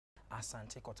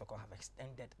Asante Kotoko have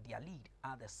extended their lead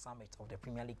at the summit of the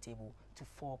Premier League table to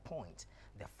 4 points.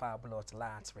 The Fabulous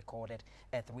lads recorded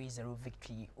a 3-0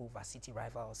 victory over city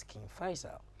rivals King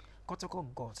Faisal. Kotoko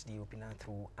got the opener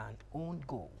through an own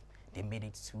goal. They made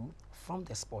it 2 from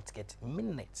the Sportsgate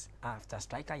minutes after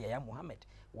striker Yahaya Mohammed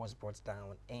was brought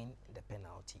down in the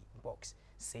penalty box.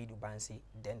 Seidu Bancey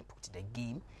then put the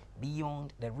game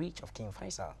beyond the reach of King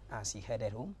Faisal as he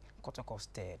headed home Kotoko's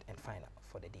third and final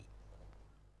for the day.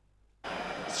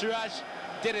 Siraj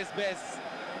did his best.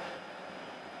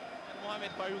 And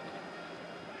Mohammed Farouk.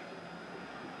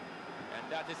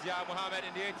 And that is Yahaya Mohammed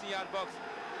in the 18-yard box.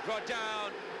 Brought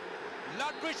down.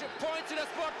 Lodbridge points to the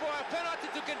spot for a penalty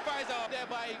to King Faisal. There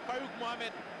by Farouk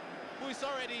Mohammed, who is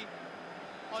already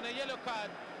on a yellow card.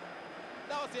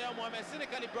 That was Yahaya Mohammed,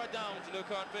 cynically brought down. To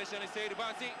look on officially, Seidu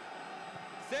Bancey.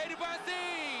 Seidu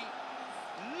Bancey!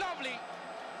 Lovely!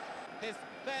 His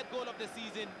third goal of the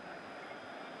season.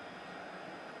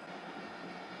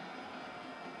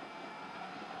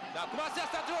 Now Kumasi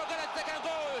Asante got a second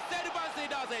goal. Seidu Bancey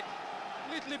does it.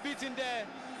 Little beaten there.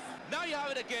 Now you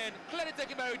have it again. Clearly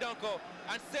taken by Ridonko.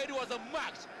 And Seidu was a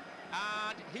match.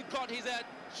 And he caught his head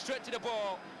straight to the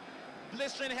ball.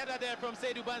 Blistering header there from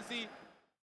Seidu Bancey.